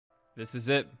This is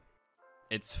it.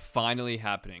 It's finally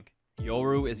happening.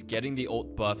 Yoru is getting the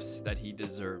ult buffs that he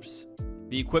deserves.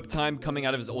 The equip time coming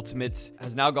out of his ultimate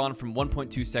has now gone from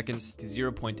 1.2 seconds to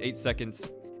 0.8 seconds,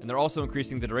 and they're also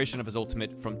increasing the duration of his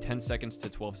ultimate from 10 seconds to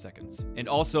 12 seconds. And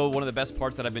also, one of the best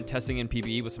parts that I've been testing in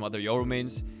PBE with some other Yoru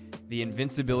mains, the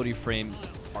invincibility frames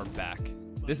are back.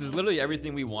 This is literally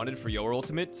everything we wanted for Yoru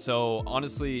ultimate, so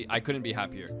honestly, I couldn't be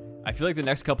happier. I feel like the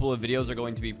next couple of videos are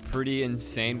going to be pretty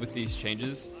insane with these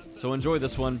changes, so enjoy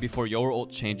this one before Yoru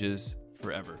ult changes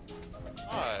forever.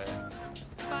 Hi.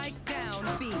 Spike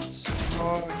down, beach.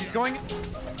 Oh, he's going.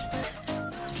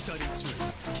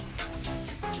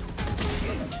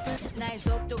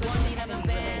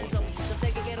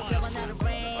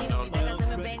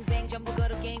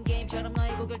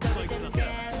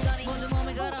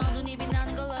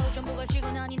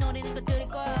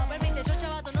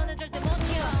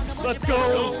 Let's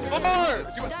go! Smart!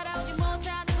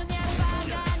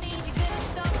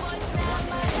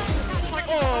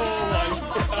 Oh my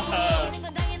god!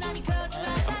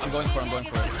 I'm going for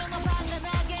it.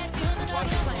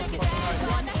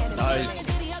 Nice.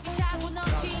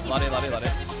 Lade.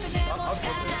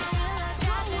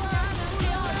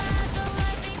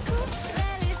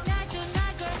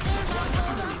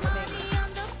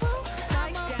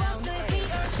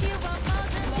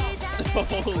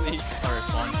 Holy.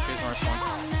 Respawn. Here's more respawn.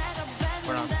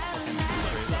 We're not fucking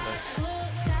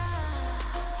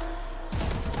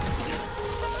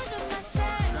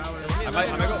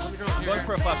I'm going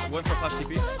for a flash. I'm going for a flash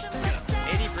TP.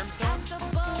 80 brimstone.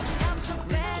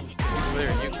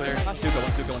 You clear. One Suka.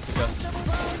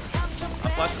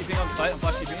 I'm flash TPing on site. I'm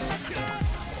flash TPing.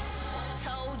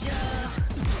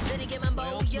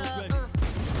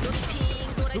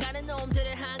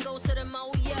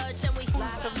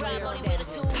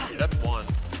 That's one.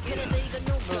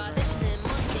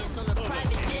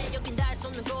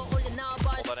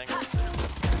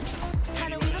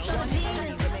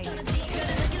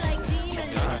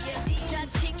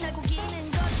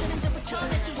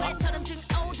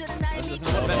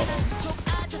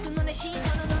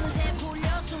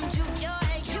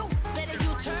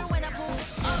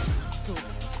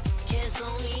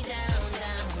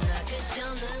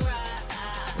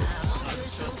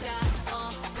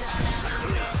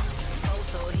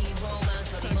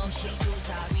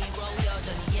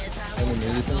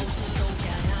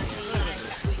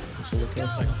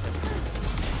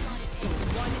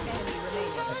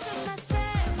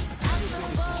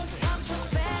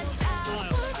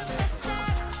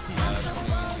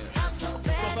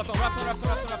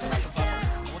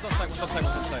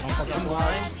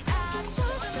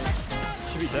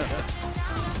 Should be dead.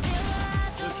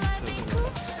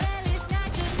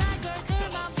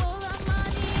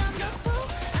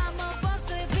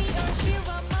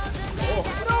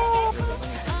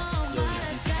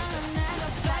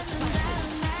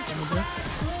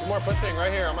 More pushing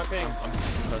right here on my ping.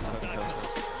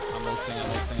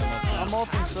 I'm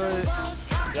ulting, so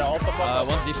yeah, ult the fuck.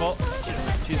 One's default.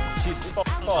 She's default.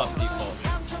 Off default.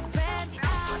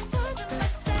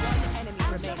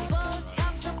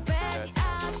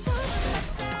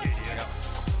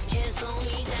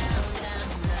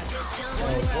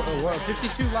 Whoa,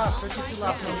 52 laps. Nice.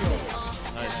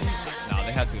 Nah,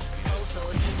 they had to have seen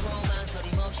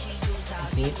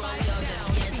it.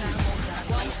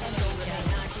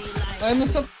 I'm in the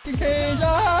fucking cage.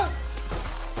 Ah!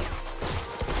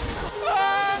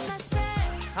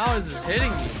 How is this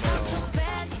hitting me, bro?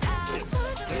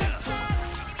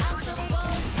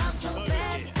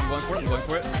 I'm going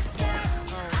for it.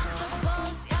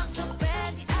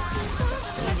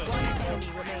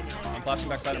 I'm flashing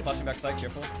backside,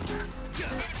 careful.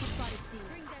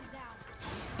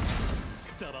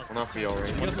 We're not to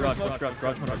already. Garage.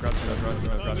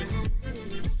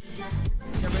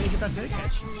 Get ready to get that big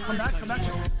catch. Come back.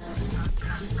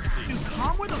 Dude,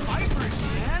 calm with the vipers,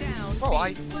 man. Bro, I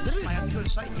have to go to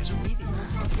site and do some weaving.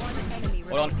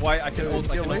 Hold on, White. I can ult.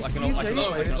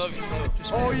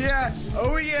 Oh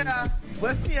yeah.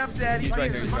 Bless me up, Daddy. He's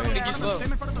right here. Slow.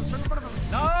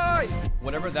 Nice.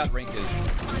 Whatever that rank is.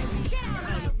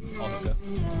 Oh, okay.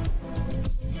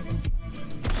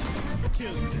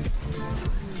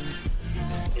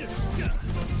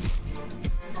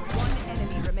 One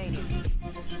enemy remaining.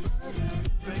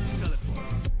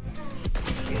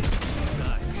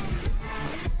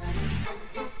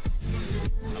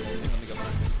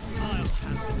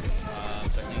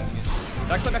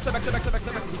 Backside.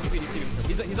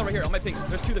 He's over here on my ping.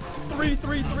 There's two. Three.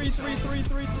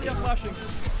 I'm flashing.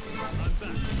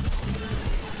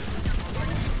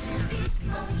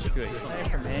 Good.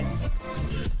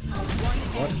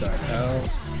 What the hell?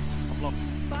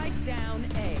 Spike down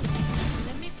A.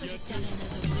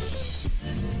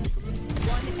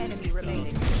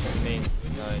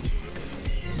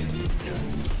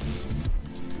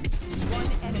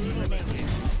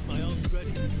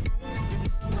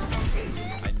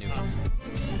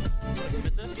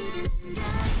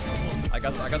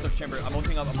 got the chamber. I'm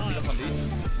ulting up. I'm ulting up on B.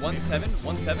 1-7.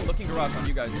 1-7. Looking garage on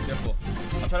you guys. Careful.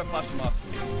 I'll try to flash him off.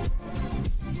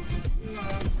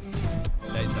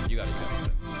 Yeah, he's up. You got it.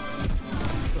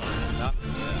 Nah,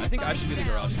 I think I should be the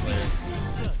garage player.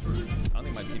 I don't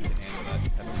think my team can handle that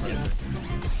type of pressure.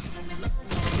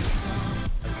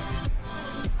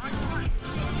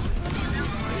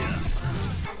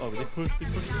 Oh, they pushed.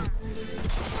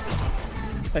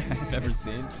 I've never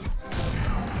seen.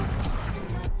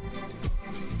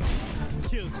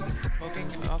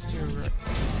 Poking off to your right.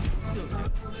 I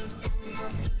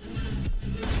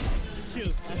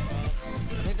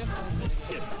think that's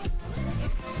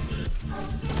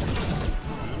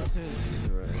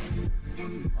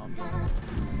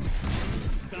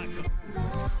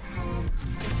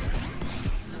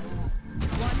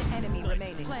One enemy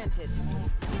remaining. Planted.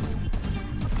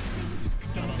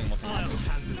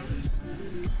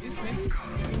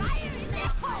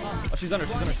 Oh, she's under.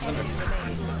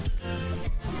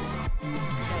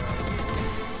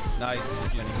 Nice.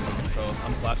 She's under control.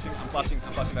 I'm flashing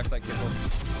backside. Careful.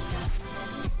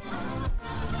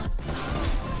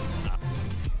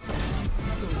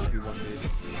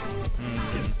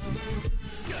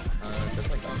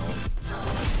 Definitely got home.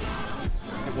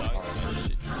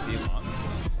 Shit. Be long.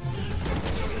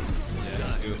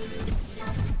 Yeah, ooh.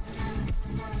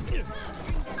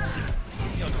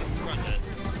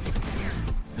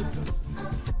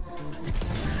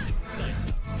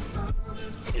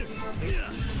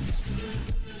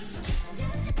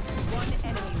 One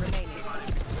enemy remaining.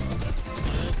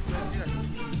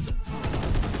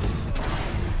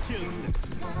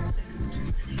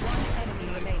 One enemy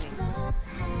remaining.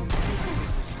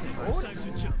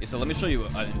 Yeah, so let me show you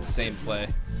an insane play.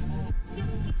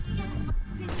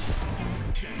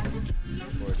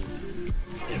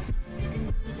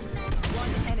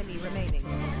 One enemy remaining.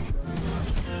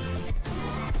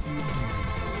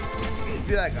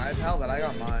 Be that guy, pal, but I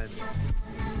got mine.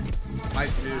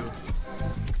 Mine too.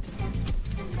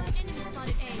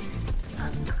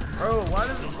 Bro, why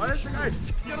does the guy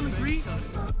get on the three?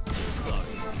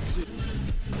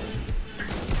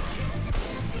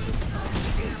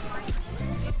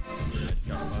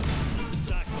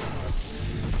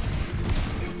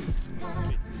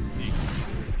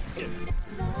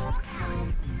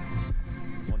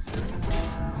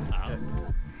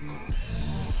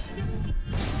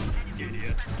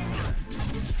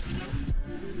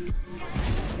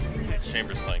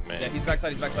 Chamber's playing man. Yeah, he's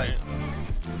backside.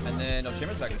 And then, no,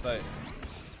 Chamber's backside.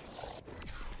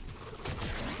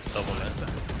 Double man.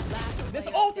 This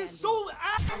ult is so